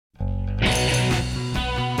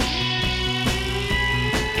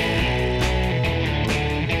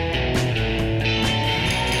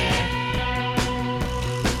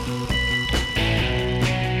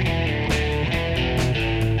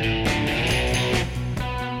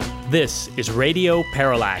This is Radio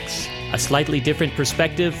Parallax, a slightly different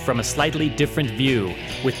perspective from a slightly different view,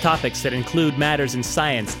 with topics that include matters in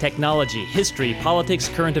science, technology, history, politics,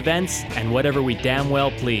 current events, and whatever we damn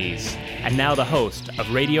well please. And now the host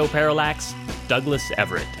of Radio Parallax, Douglas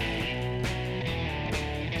Everett.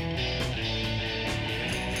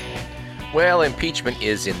 Well, impeachment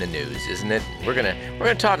is in the news, isn't it? We're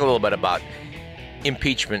gonna talk a little bit about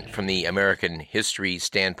impeachment from the American history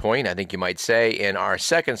standpoint, I think you might say, in our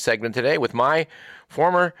second segment today with my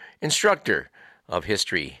former instructor of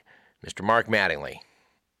history, Mr. Mark Mattingly.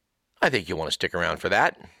 I think you'll want to stick around for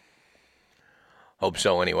that. Hope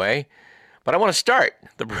so, anyway. But I want to start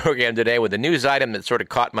the program today with a news item that sort of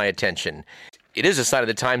caught my attention. It is a sign of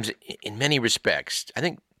the times in many respects. I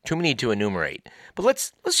think too many to enumerate. But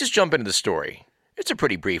let's just jump into the story. It's a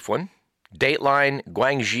pretty brief one. Dateline,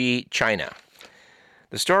 Guangxi, China.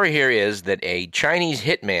 The story here is that a Chinese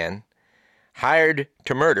hitman hired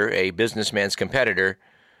to murder a businessman's competitor,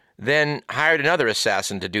 then hired another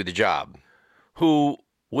assassin to do the job, who,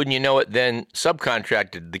 wouldn't you know it, then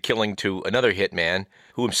subcontracted the killing to another hitman,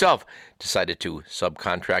 who himself decided to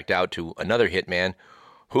subcontract out to another hitman,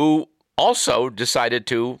 who also decided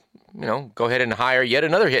to, go ahead and hire yet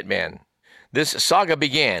another hitman. This saga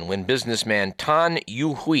began when businessman Tan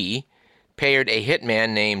Yuhui paid a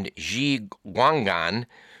hitman named Ji Guanggan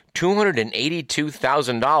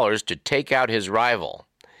 $282,000 to take out his rival.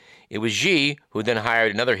 It was Ji who then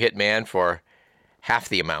hired another hitman for half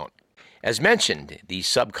the amount. As mentioned, the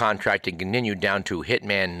subcontracting continued down to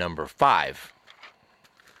hitman number 5,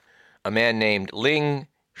 a man named Ling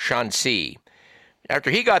Shanxi. After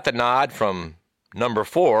he got the nod from number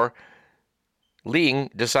 4, Ling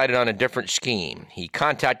decided on a different scheme. He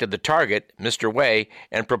contacted the target, Mr. Wei,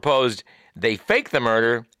 and proposed they fake the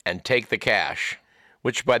murder and take the cash,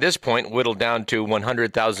 which by this point whittled down to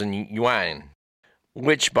 100,000 yuan,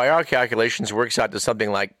 which by our calculations works out to something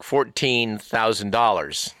like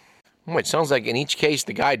 $14,000. It sounds like in each case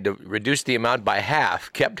the guy reduced the amount by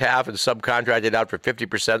half, kept half, and subcontracted out for 50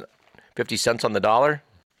 cents on the dollar.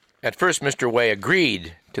 At first, Mr. Wei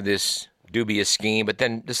agreed to this dubious scheme, but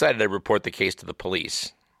then decided to report the case to the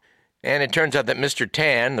police. And it turns out that Mr.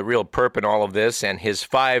 Tan, the real perp in all of this, and his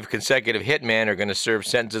 5 consecutive hitmen are going to serve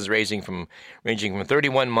sentences ranging from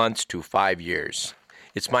 31 months to 5 years.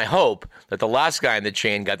 It's my hope that the last guy in the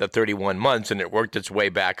chain got the 31 months and it worked its way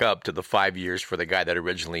back up to the 5 years for the guy that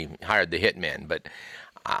originally hired the hitmen. But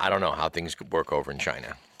I don't know how things could work over in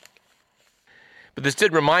China. But this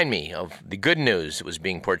did remind me of the good news that was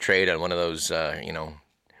being portrayed on one of those,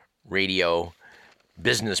 radio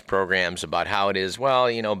business programs about how it is,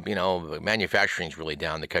 manufacturing is really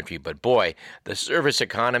down in the country, but boy, the service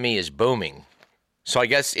economy is booming. So I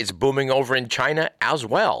guess it's booming over in China as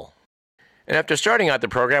well. And after starting out the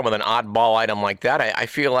program with an oddball item like that, I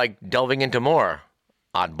feel like delving into more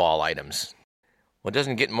oddball items. Well, it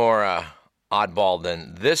doesn't get more oddball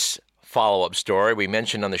than this follow-up story. We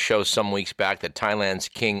mentioned on the show some weeks back that Thailand's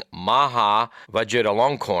King Maha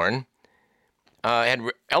Vajiralongkorn had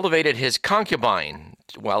elevated his concubine.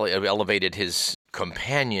 Well, elevated his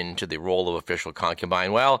companion to the role of official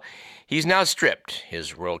concubine. Well, he's now stripped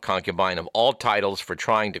his royal concubine of all titles for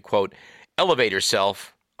trying to, quote, elevate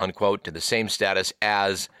herself, unquote, to the same status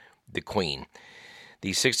as the queen.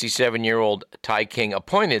 The 67-year-old Thai king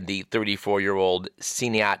appointed the 34-year-old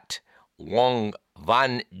Siniat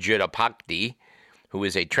Wongvanjirapakdi, who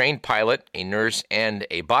is a trained pilot, a nurse, and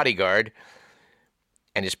a bodyguard,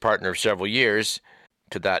 and his partner of several years,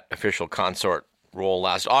 to that official consort role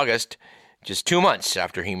last August, just 2 months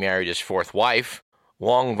after he married his 4th wife.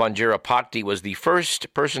 Wongvanjirapakdi was the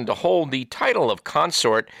first person to hold the title of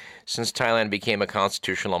consort since Thailand became a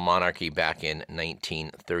constitutional monarchy back in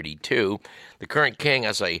 1932. The current king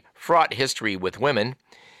has a fraught history with women.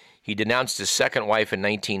 He denounced his second wife in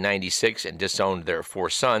 1996 and disowned their 4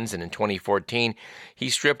 sons, and in 2014, he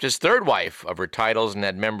stripped his third wife of her titles and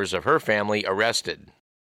had members of her family arrested.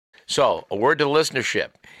 So, a word to the listenership.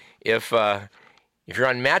 If you're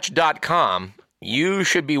on Match.com, you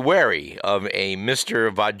should be wary of a Mr.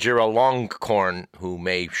 Vajiralongkorn who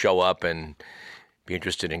may show up and be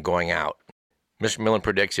interested in going out. Mr. Millen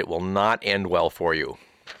predicts it will not end well for you.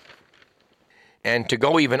 And to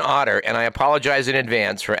go even odder, and I apologize in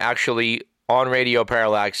advance for actually on Radio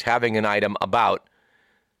Parallax having an item about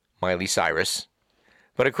Miley Cyrus,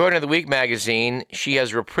 but according to The Week magazine, she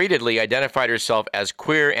has repeatedly identified herself as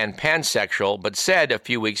queer and pansexual, but said a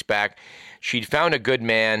few weeks back she'd found a good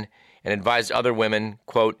man and advised other women,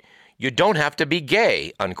 quote, you don't have to be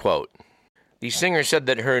gay, unquote. The singer said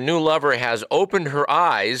that her new lover has opened her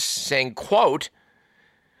eyes, saying, quote,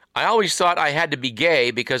 I always thought I had to be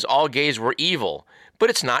gay because all gays were evil, but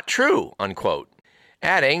it's not true, unquote.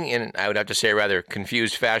 Adding, in I would have to say a rather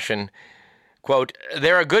confused fashion, quote,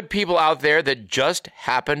 there are good people out there that just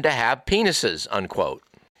happen to have penises, unquote.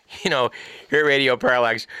 You know, here at Radio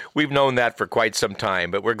Parallax, we've known that for quite some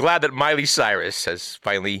time, but we're glad that Miley Cyrus has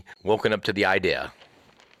finally woken up to the idea.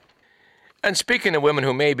 And speaking of women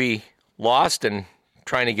who may be lost and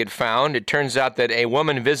trying to get found, it turns out that a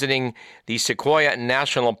woman visiting the Sequoia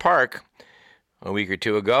National Park a week or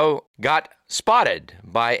two ago got spotted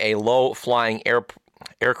by a low-flying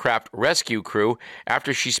aircraft rescue crew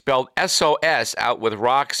after she spelled SOS out with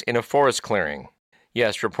rocks in a forest clearing.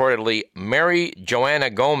 Yes, reportedly, Mary Joanna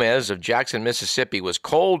Gomez of Jackson, Mississippi was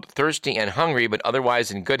cold, thirsty, and hungry, but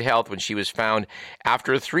otherwise in good health when she was found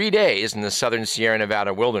after 3 days in the southern Sierra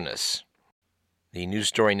Nevada wilderness. The news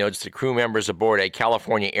story notes that crew members aboard a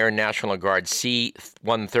California Air National Guard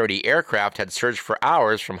C-130 aircraft had searched for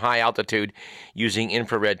hours from high altitude using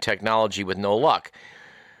infrared technology with no luck.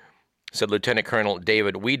 Said Lieutenant Colonel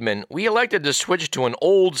David Weidman, we elected to switch to an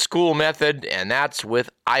old-school method, and that's with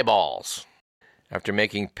eyeballs. After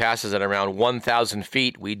making passes at around 1,000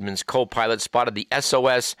 feet, Weidman's co-pilot spotted the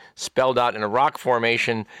SOS spelled out in a rock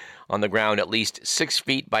formation on the ground at least 6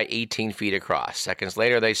 feet by 18 feet across. Seconds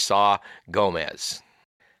later, they saw Gomez.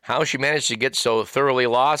 How she managed to get so thoroughly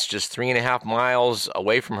lost just 3.5 miles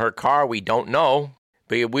away from her car, we don't know.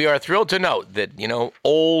 But we are thrilled to note that,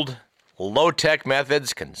 old, low-tech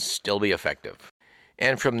methods can still be effective.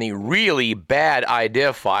 And from the really bad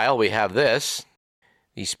idea file, we have this.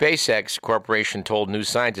 The SpaceX Corporation told New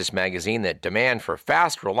Scientist magazine that demand for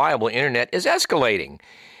fast, reliable internet is escalating,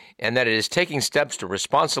 and that it is taking steps to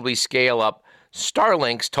responsibly scale up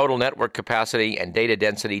Starlink's total network capacity and data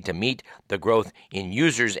density to meet the growth in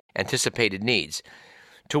users' anticipated needs.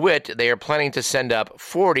 To wit, they are planning to send up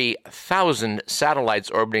 40,000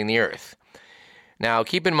 satellites orbiting the Earth. Now,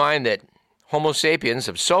 keep in mind that Homo sapiens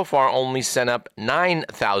have so far only sent up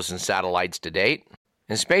 9,000 satellites to date,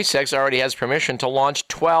 and SpaceX already has permission to launch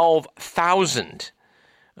 12,000,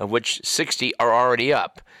 of which 60 are already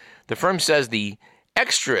up. The firm says the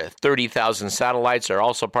extra 30,000 satellites are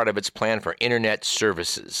also part of its plan for internet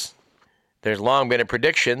services. There's long been a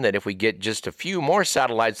prediction that if we get just a few more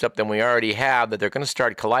satellites up than we already have, that they're going to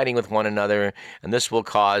start colliding with one another, and this will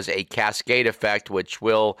cause a cascade effect, which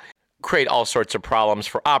will create all sorts of problems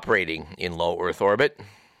for operating in low Earth orbit.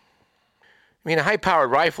 I mean, a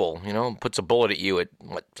high-powered rifle, puts a bullet at you at,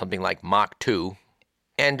 something like Mach 2.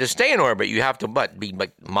 And to stay in orbit, you have to, be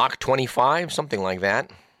like Mach 25, something like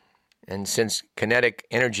that. And since kinetic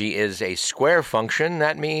energy is a square function,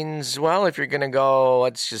 that means, if you're going to go,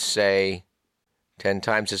 let's just say, 10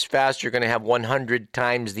 times as fast, you're going to have 100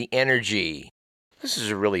 times the energy. This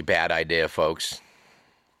is a really bad idea, folks.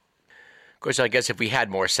 Of course, I guess if we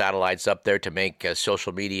had more satellites up there to make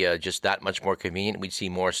social media just that much more convenient, we'd see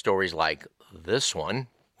more stories like this one,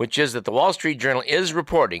 which is that the Wall Street Journal is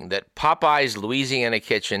reporting that Popeye's Louisiana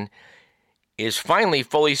Kitchen is finally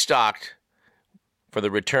fully stocked for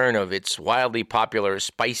the return of its wildly popular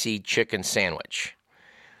spicy chicken sandwich.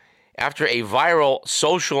 After a viral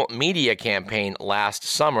social media campaign last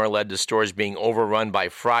summer led to stores being overrun by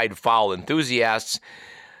fried fowl enthusiasts,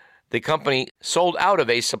 the company sold out of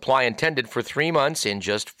a supply intended for 3 months in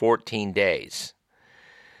just 14 days.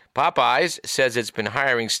 Popeyes says it's been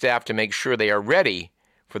hiring staff to make sure they are ready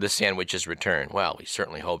for the sandwich's return. Well, we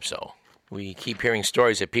certainly hope so. We keep hearing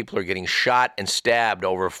stories that people are getting shot and stabbed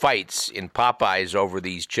over fights in Popeyes over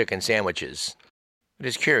these chicken sandwiches. It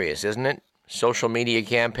is curious, isn't it? Social media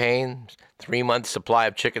campaign, 3-month supply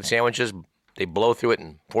of chicken sandwiches, they blow through it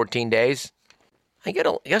in 14 days. I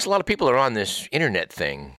guess a lot of people are on this internet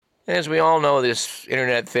thing. And as we all know, this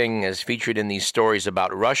internet thing is featured in these stories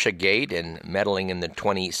about Russiagate and meddling in the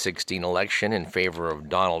 2016 election in favor of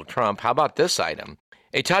Donald Trump. How about this item?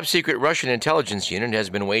 A top-secret Russian intelligence unit has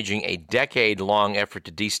been waging a decade-long effort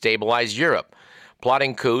to destabilize Europe,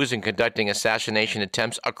 plotting coups and conducting assassination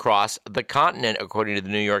attempts across the continent, according to the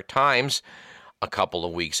New York Times a couple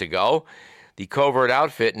of weeks ago. The covert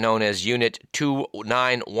outfit, known as Unit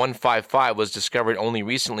 29155, was discovered only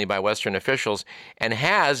recently by Western officials and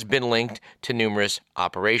has been linked to numerous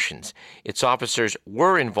operations. Its officers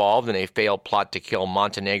were involved in a failed plot to kill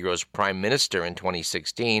Montenegro's prime minister in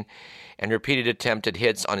 2016 and repeated attempted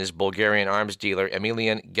hits on his Bulgarian arms dealer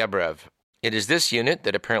Emilian Gebrev. It is this unit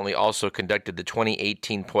that apparently also conducted the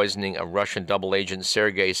 2018 poisoning of Russian double agent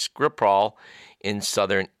Sergei Skripal in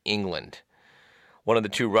southern England. One of the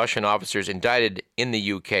 2 Russian officers indicted in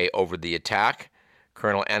the UK over the attack,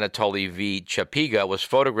 Colonel Anatoly V. Chapiga, was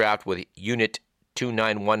photographed with Unit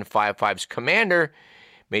 29155's commander,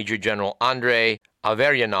 Major General Andrei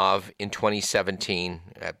Averyanov in 2017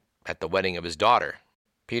 at the wedding of his daughter.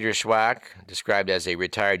 Peter Schwach, described as a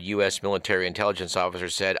retired U.S. military intelligence officer,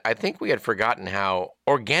 said, "I think we had forgotten how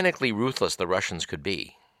organically ruthless the Russians could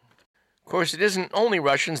be." Of course, it isn't only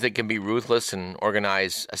Russians that can be ruthless and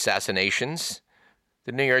organize assassinations.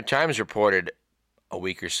 The New York Times reported a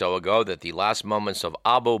week or so ago that the last moments of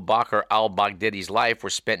Abu Bakr al-Baghdadi's life were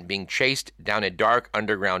spent being chased down a dark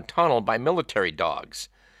underground tunnel by military dogs.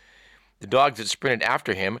 The dogs that sprinted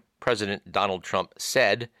after him, President Donald Trump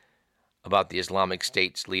said about the Islamic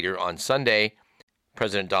State's leader on Sunday,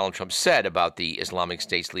 President Donald Trump said about the Islamic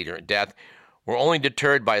State's leader at death, were only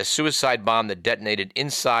deterred by a suicide bomb that detonated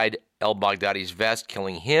inside al-Baghdadi's vest,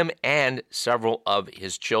 killing him and several of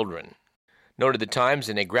his children. Noted the Times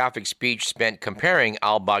in a graphic speech spent comparing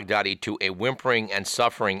al-Baghdadi to a whimpering and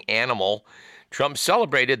suffering animal, Trump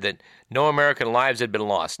celebrated that no American lives had been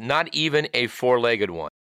lost, not even a four-legged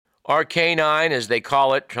one. "Our canine, as they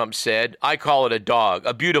call it," Trump said, "I call it a dog,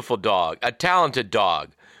 a beautiful dog, a talented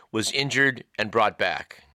dog, was injured and brought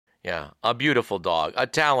back." Yeah, a beautiful dog, a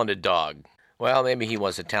talented dog. Well, maybe he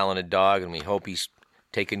was a talented dog, and we hope he's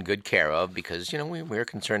taken good care of because, we're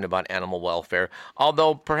concerned about animal welfare,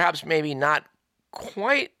 although perhaps maybe not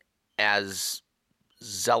quite as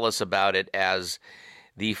zealous about it as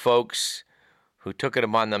the folks who took it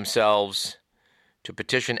upon themselves to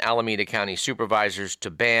petition Alameda County supervisors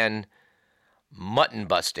to ban mutton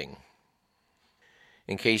busting.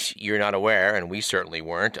 In case you're not aware, and we certainly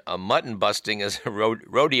weren't, a mutton busting is a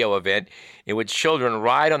rodeo event in which children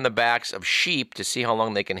ride on the backs of sheep to see how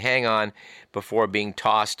long they can hang on before being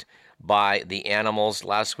tossed by the animals.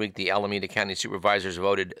 Last week, the Alameda County supervisors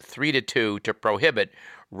voted 3-2 to prohibit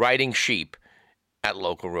riding sheep at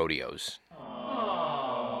local rodeos.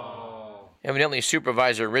 Evidently,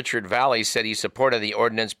 Supervisor Richard Valley said he supported the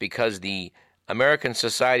ordinance because the American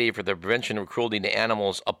Society for the Prevention of Cruelty to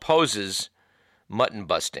Animals opposes mutton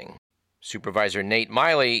busting. Supervisor Nate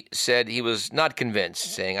Miley said he was not convinced,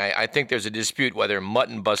 saying, I think there's a dispute whether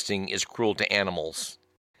mutton busting is cruel to animals.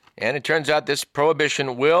 And it turns out this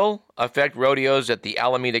prohibition will affect rodeos at the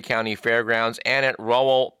Alameda County Fairgrounds and at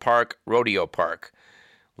Rowell Park Rodeo Park,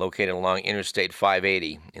 located along Interstate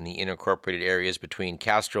 580 in the unincorporated areas between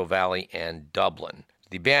Castro Valley and Dublin.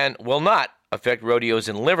 The ban will not affect rodeos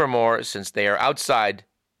in Livermore since they are outside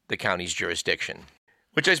the county's jurisdiction,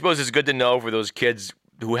 which I suppose is good to know for those kids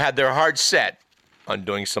who had their hearts set on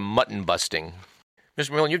doing some mutton busting.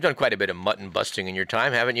 Mr. Millen, you've done quite a bit of mutton busting in your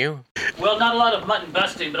time, haven't you? Well, not a lot of mutton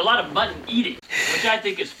busting, but a lot of mutton eating, which I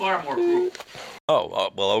think is far more cruel. Oh,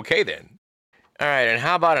 well, okay then. All right, and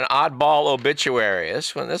how about an oddball obituary?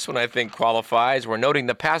 This one I think qualifies. We're noting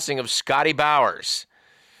the passing of Scotty Bowers.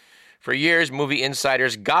 For years, movie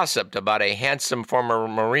insiders gossiped about a handsome former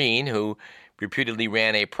Marine who reputedly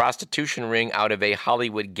ran a prostitution ring out of a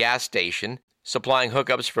Hollywood gas station, supplying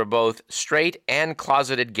hookups for both straight and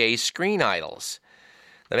closeted gay screen idols.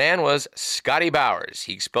 The man was Scotty Bowers.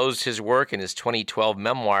 He exposed his work in his 2012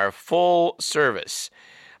 memoir, Full Service.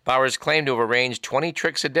 Bowers claimed to have arranged 20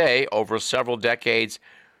 tricks a day over several decades,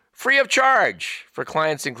 free of charge, for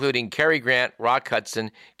clients including Cary Grant, Rock Hudson,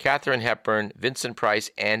 Katharine Hepburn, Vincent Price,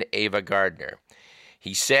 and Ava Gardner.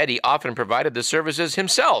 He said he often provided the services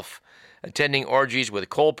himself, attending orgies with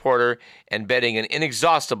Cole Porter and bedding an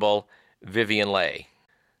inexhaustible Vivian Leigh.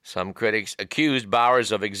 Some critics accused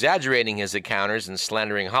Bowers of exaggerating his encounters and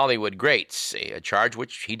slandering Hollywood greats, a charge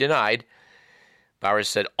which he denied. Bowers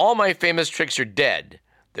said, "All my famous tricks are dead.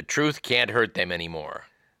 The truth can't hurt them anymore."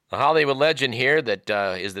 The Hollywood legend here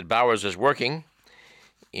is that Bowers was working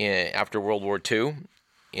after World War II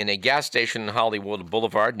in a gas station in Hollywood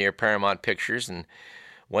Boulevard near Paramount Pictures, and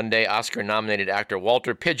one day Oscar-nominated actor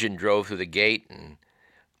Walter Pidgeon drove through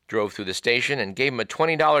the station and gave him a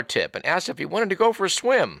 $20 tip and asked if he wanted to go for a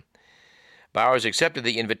swim. Bowers accepted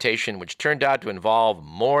the invitation, which turned out to involve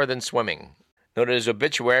more than swimming. Noted his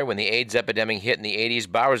obituary, when the AIDS epidemic hit in the 80s,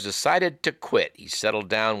 Bowers decided to quit. He settled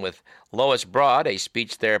down with Lois Broad, a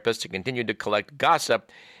speech therapist, and continued to collect gossip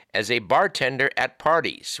as a bartender at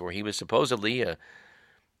parties, where he was supposedly a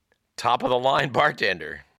top-of-the-line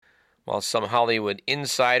bartender. While some Hollywood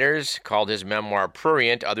insiders called his memoir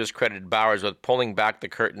prurient, others credited Bowers with pulling back the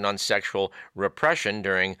curtain on sexual repression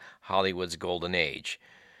during Hollywood's golden age.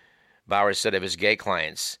 Bowers said of his gay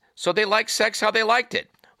clients, "So they liked sex how they liked it.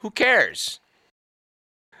 Who cares?"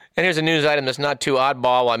 And here's a news item that's not too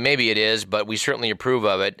oddball. Well, maybe it is, but we certainly approve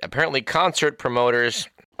of it. Apparently, concert promoters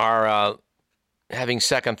are having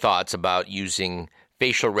second thoughts about using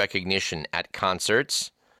facial recognition at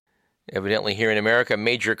concerts. Evidently, here in America,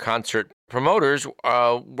 major concert promoters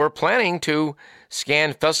were planning to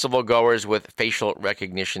scan festival goers with facial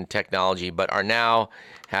recognition technology, but are now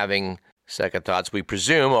having second thoughts, we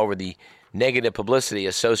presume, over the negative publicity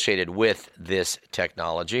associated with this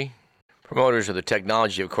technology. Promoters of the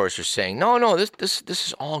technology, of course, are saying, no, this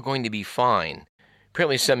is all going to be fine.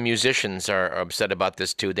 Apparently, some musicians are upset about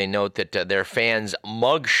this, too. They note that their fans'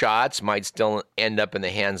 mug shots might still end up in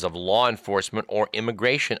the hands of law enforcement or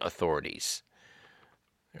immigration authorities.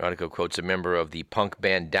 The article quotes a member of the punk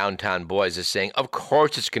band Downtown Boys as saying, of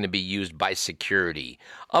course it's going to be used by security.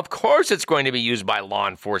 Of course it's going to be used by law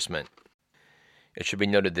enforcement. It should be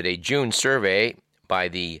noted that a June survey by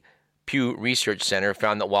the Pew Research Center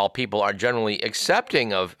found that while people are generally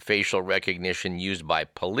accepting of facial recognition used by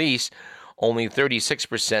police, only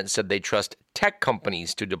 36% said they trust tech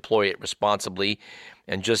companies to deploy it responsibly,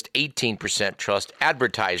 and just 18% trust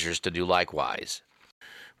advertisers to do likewise.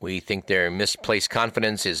 We think their misplaced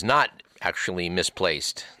confidence is not actually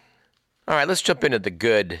misplaced. All right, let's jump into the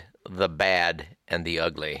good, the bad, and the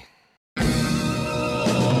ugly.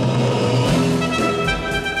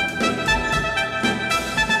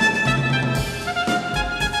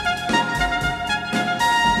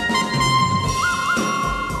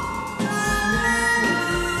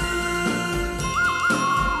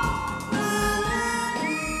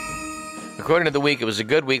 According to The Week, it was a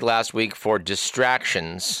good week last week for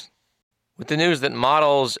distractions, with the news that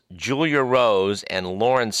models Julia Rose and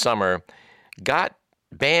Lauren Summer got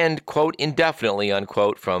banned, quote, indefinitely,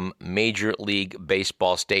 unquote, from Major League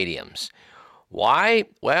Baseball stadiums. Why?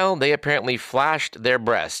 Well, they apparently flashed their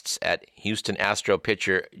breasts at Houston Astro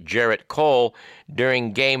pitcher Gerrit Cole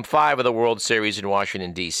during Game 5 of the World Series in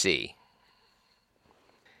Washington, D.C.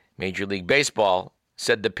 Major League Baseball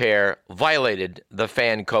said the pair violated the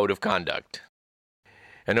fan code of conduct.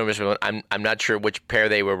 And I'm not sure which pair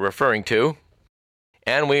they were referring to,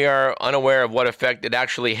 and we are unaware of what effect it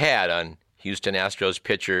actually had on Houston Astros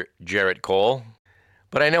pitcher Gerrit Cole.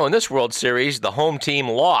 But I know in this World Series, the home team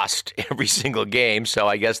lost every single game, so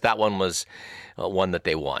I guess that one was one that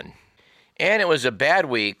they won. And it was a bad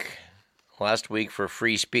week last week for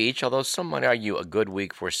free speech, although some might argue a good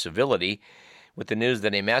week for civility, with the news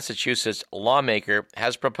that a Massachusetts lawmaker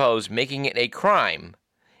has proposed making it a crime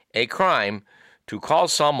to call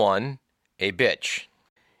someone a bitch.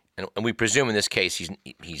 And we presume in this case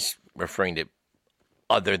he's referring to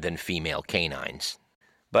other than female canines.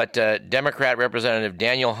 But Democrat Representative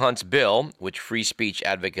Daniel Hunt's bill, which free speech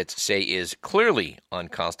advocates say is clearly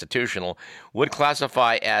unconstitutional, would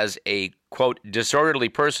classify as a, quote, disorderly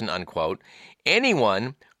person, unquote,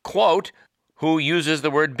 anyone, quote, who uses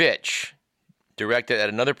the word bitch directed at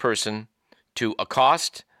another person to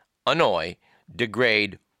accost, annoy,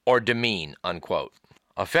 degrade, or demean, unquote.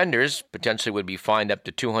 Offenders potentially would be fined up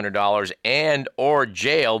to $200 and or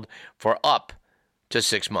jailed for up to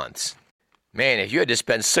 6 months. Man, if you had to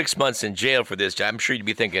spend 6 months in jail for this, I'm sure you'd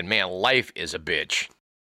be thinking, man, life is a bitch.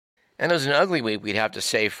 And it was an ugly week, we'd have to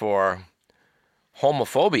say, for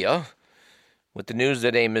homophobia, with the news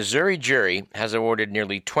that a Missouri jury has awarded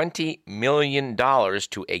nearly $20 million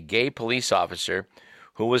to a gay police officer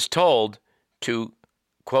who was told to,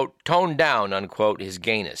 quote, tone down, unquote, his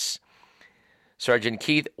gayness. Sergeant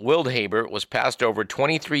Keith Wildhaber was passed over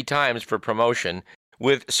 23 times for promotion,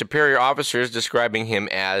 with superior officers describing him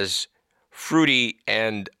as fruity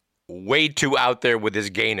and way too out there with his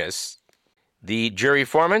gayness. The jury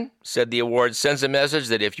foreman said the award sends a message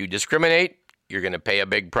that if you discriminate, you're going to pay a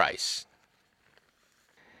big price.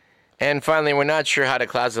 And finally, we're not sure how to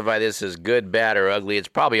classify this as good, bad, or ugly. It's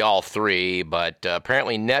probably all three, but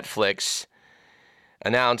apparently Netflix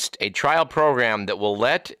announced a trial program that will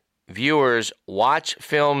let viewers watch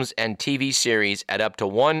films and TV series at up to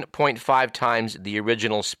 1.5 times the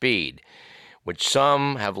original speed, which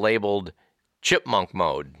some have labeled chipmunk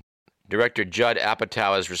mode. Director Judd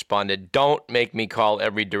Apatow has responded, "Don't make me call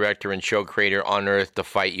every director and show creator on earth to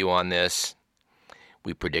fight you on this."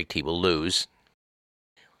 We predict he will lose.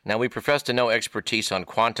 Now, we profess to no expertise on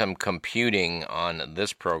quantum computing on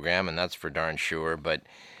this program, and that's for darn sure, but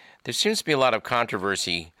there seems to be a lot of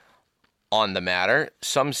controversy on the matter.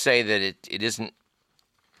 Some say that it isn't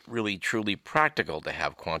really truly practical to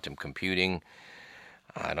have quantum computing.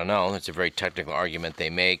 I don't know. It's a very technical argument they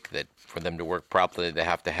make that for them to work properly, they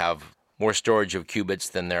have to have more storage of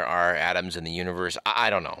qubits than there are atoms in the universe. I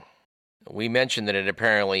don't know. We mentioned that it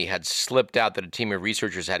apparently had slipped out that a team of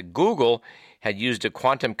researchers at Google had used a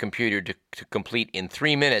quantum computer to complete in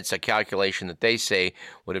 3 minutes a calculation that they say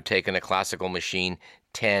would have taken a classical machine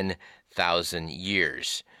 10,000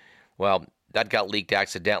 years. Well, that got leaked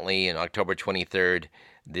accidentally on October 23rd.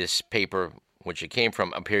 This paper which it came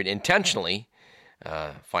from, appeared intentionally,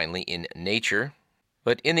 finally, in Nature.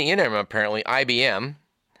 But in the interim, apparently, IBM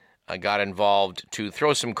got involved to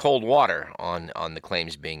throw some cold water on the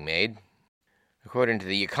claims being made. According to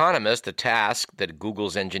The Economist, the task that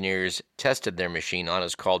Google's engineers tested their machine on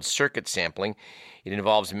is called circuit sampling. It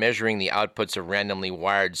involves measuring the outputs of randomly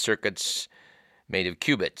wired circuits made of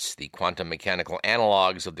qubits, the quantum mechanical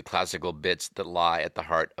analogs of the classical bits that lie at the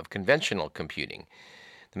heart of conventional computing.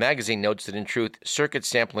 The magazine notes that in truth, circuit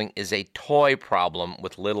sampling is a toy problem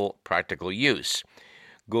with little practical use.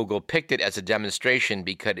 Google picked it as a demonstration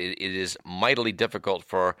because it is mightily difficult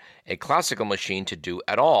for a classical machine to do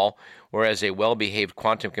at all, whereas a well-behaved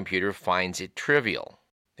quantum computer finds it trivial.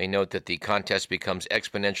 They note that the contest becomes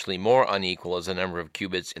exponentially more unequal as the number of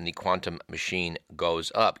qubits in the quantum machine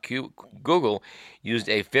goes up. Google used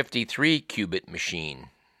a 53-qubit machine.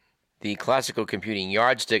 The classical computing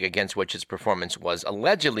yardstick against which its performance was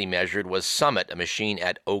allegedly measured was Summit, a machine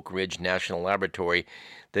at Oak Ridge National Laboratory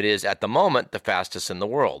that is, at the moment, the fastest in the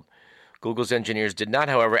world. Google's engineers did not,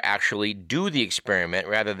 however, actually do the experiment.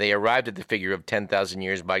 Rather, they arrived at the figure of 10,000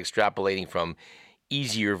 years by extrapolating from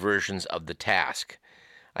easier versions of the task.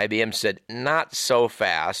 IBM said, not so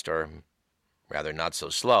fast, or rather not so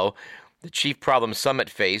slow. The chief problem Summit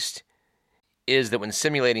faced is that when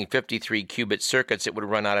simulating 53-qubit circuits, it would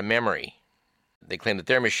run out of memory. They claimed that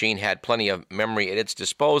their machine had plenty of memory at its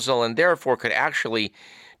disposal and therefore could actually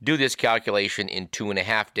do this calculation in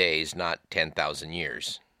 2.5 days, not 10,000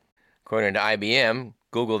 years. According to IBM,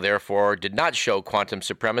 Google therefore did not show quantum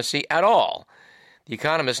supremacy at all. The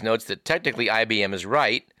Economist notes that technically IBM is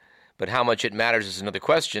right, but how much it matters is another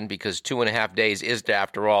question, because 2.5 days is,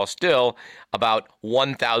 after all, still about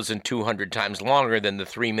 1,200 times longer than the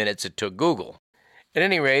 3 minutes it took Google. At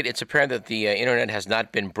any rate, it's apparent that the internet has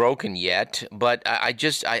not been broken yet, but I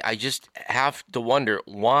just have to wonder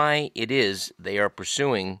why it is they are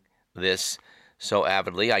pursuing this so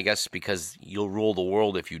avidly. I guess because you'll rule the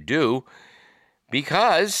world if you do.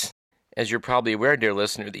 Because, as you're probably aware, dear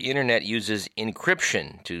listener, the internet uses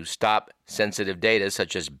encryption to stop sensitive data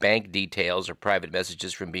such as bank details or private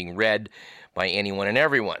messages from being read by anyone and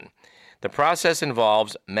everyone. The process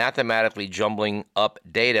involves mathematically jumbling up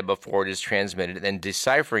data before it is transmitted and then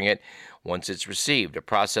deciphering it once it's received, a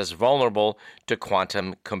process vulnerable to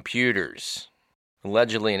quantum computers.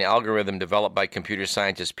 Allegedly, an algorithm developed by computer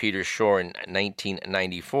scientist Peter Shor in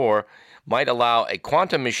 1994 might allow a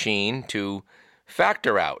quantum machine to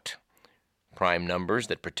factor out prime numbers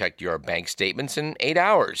that protect your bank statements in 8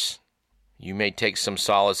 hours. You may take some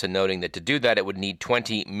solace in noting that to do that, it would need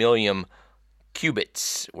 20 million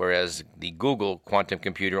qubits, whereas the Google quantum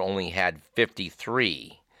computer only had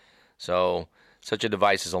 53. So, such a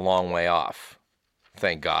device is a long way off.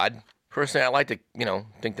 Thank God. Personally, I like to,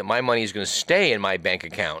 think that my money is going to stay in my bank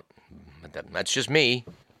account. But that's just me.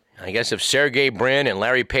 I guess if Sergey Brin and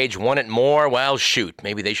Larry Page want it more, well, shoot,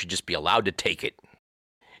 maybe they should just be allowed to take it.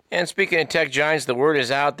 And speaking of tech giants, the word is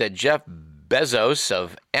out that Jeff Bezos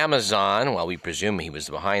of Amazon, well, we presume he was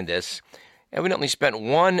behind this, evidently spent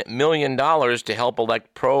 $1 million to help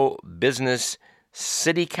elect pro-business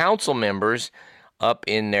city council members up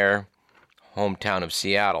in their hometown of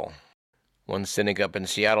Seattle. One cynic up in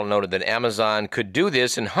Seattle noted that Amazon could do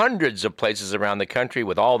this in hundreds of places around the country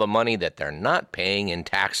with all the money that they're not paying in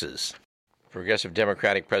taxes. Progressive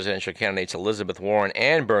Democratic presidential candidates Elizabeth Warren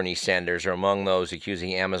and Bernie Sanders are among those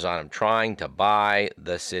accusing Amazon of trying to buy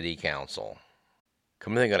the city council.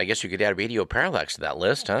 Come to think of it, I guess you could add Radio Parallax to that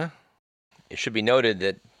list, huh? It should be noted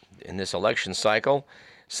that in this election cycle,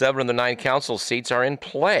 7 of the 9 council seats are in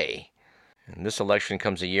play. And this election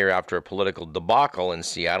comes a year after a political debacle in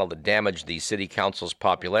Seattle that damaged the city council's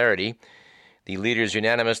popularity. The leaders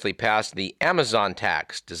unanimously passed the Amazon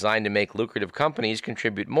tax, designed to make lucrative companies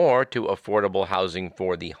contribute more to affordable housing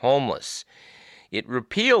for the homeless. It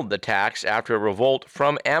repealed the tax after a revolt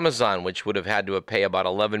from Amazon, which would have had to pay about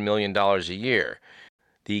 $11 million a year.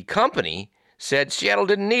 The company said Seattle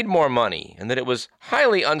didn't need more money and that it was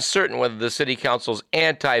highly uncertain whether the city council's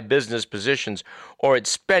anti-business positions or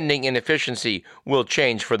its spending inefficiency will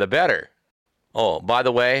change for the better. Oh, by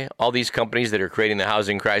the way, all these companies that are creating the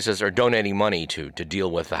housing crisis are donating money to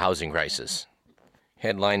deal with the housing crisis.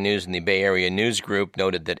 Headline News in the Bay Area News Group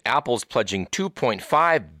noted that Apple's pledging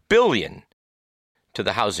 $2.5 billion to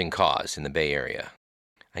the housing cause in the Bay Area.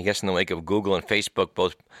 I guess in the wake of Google and Facebook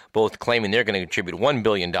both claiming they're going to contribute $1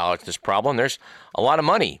 billion to this problem, there's a lot of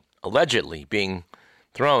money allegedly being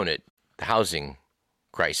thrown at the housing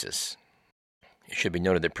crisis. It should be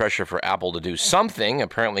noted that pressure for Apple to do something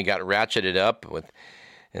apparently got ratcheted up with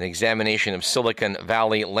an examination of Silicon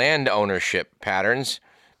Valley land ownership patterns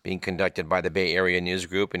being conducted by the Bay Area News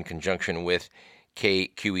Group in conjunction with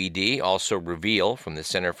KQED, also Reveal from the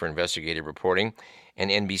Center for Investigative Reporting, and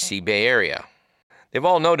NBC Bay Area. They've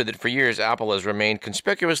all noted that for years Apple has remained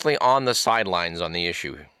conspicuously on the sidelines on the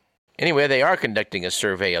issue. Anyway, they are conducting a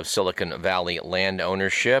survey of Silicon Valley land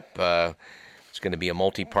ownership. It's going to be a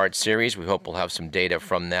multi-part series. We hope we'll have some data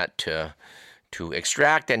from that to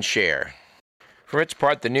extract and share. For its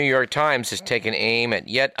part, the New York Times has taken aim at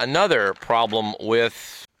yet another problem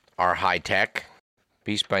with our high tech. A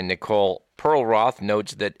piece by Nicole Perlroth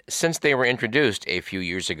notes that since they were introduced a few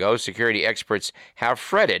years ago, security experts have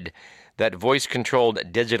fretted that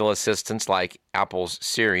voice-controlled digital assistants like Apple's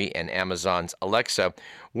Siri and Amazon's Alexa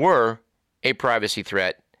were a privacy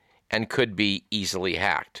threat and could be easily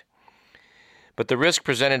hacked. But the risk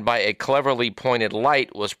presented by a cleverly pointed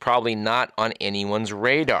light was probably not on anyone's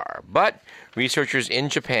radar. But researchers in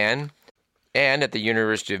Japan and at the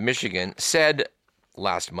University of Michigan said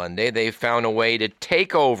last Monday they found a way to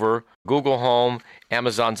take over Google Home,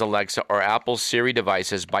 Amazon's Alexa, or Apple's Siri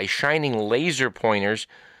devices by shining laser pointers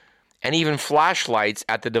and even flashlights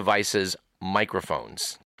at the device's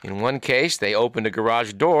microphones. In one case, they opened a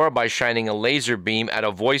garage door by shining a laser beam at a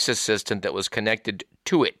voice assistant that was connected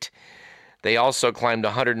to it. They also climbed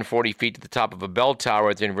 140 feet to the top of a bell tower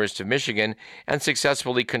at the University of Michigan and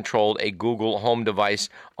successfully controlled a Google Home device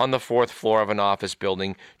on the fourth floor of an office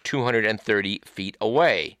building 230 feet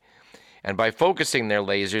away. And by focusing their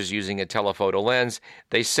lasers using a telephoto lens,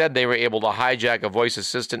 they said they were able to hijack a voice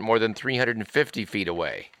assistant more than 350 feet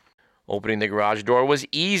away. Opening the garage door was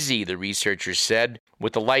easy, the researchers said.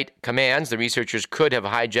 With the light commands, the researchers could have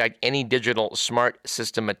hijacked any digital smart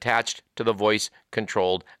system attached to the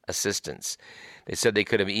voice-controlled assistants. They said they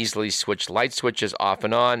could have easily switched light switches off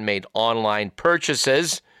and on, made online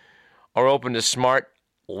purchases, or opened a smart,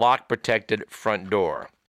 lock-protected front door.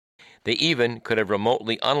 They even could have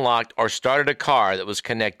remotely unlocked or started a car that was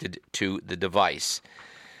connected to the device.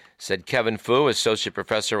 Said Kevin Fu, Associate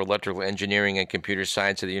Professor of Electrical Engineering and Computer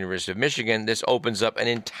Science at the University of Michigan, this opens up an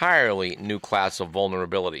entirely new class of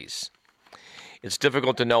vulnerabilities. It's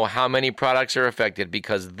difficult to know how many products are affected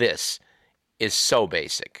because this is so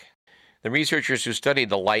basic. The researchers who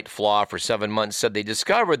studied the light flaw for 7 months said they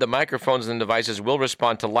discovered that microphones and devices will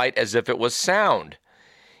respond to light as if it was sound.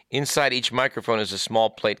 Inside each microphone is a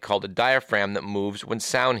small plate called a diaphragm that moves when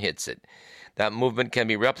sound hits it. That movement can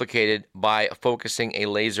be replicated by focusing a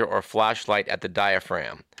laser or flashlight at the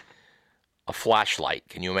diaphragm. A flashlight,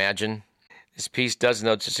 can you imagine? This piece does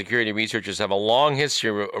note that security researchers have a long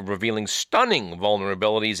history of revealing stunning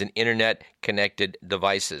vulnerabilities in internet-connected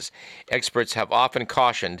devices. Experts have often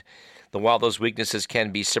cautioned that while those weaknesses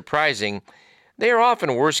can be surprising, they are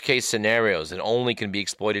often worst-case scenarios that only can be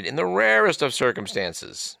exploited in the rarest of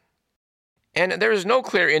circumstances. And there is no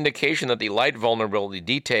clear indication that the light vulnerability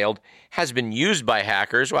detailed has been used by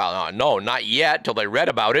hackers. Well, no, not yet, till they read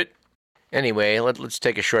about it. Anyway, let's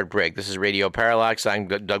take a short break. This is Radio Parallax. I'm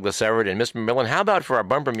Douglas Everett and Miss Macmillan. How about for our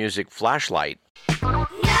bumper music, Flashlight?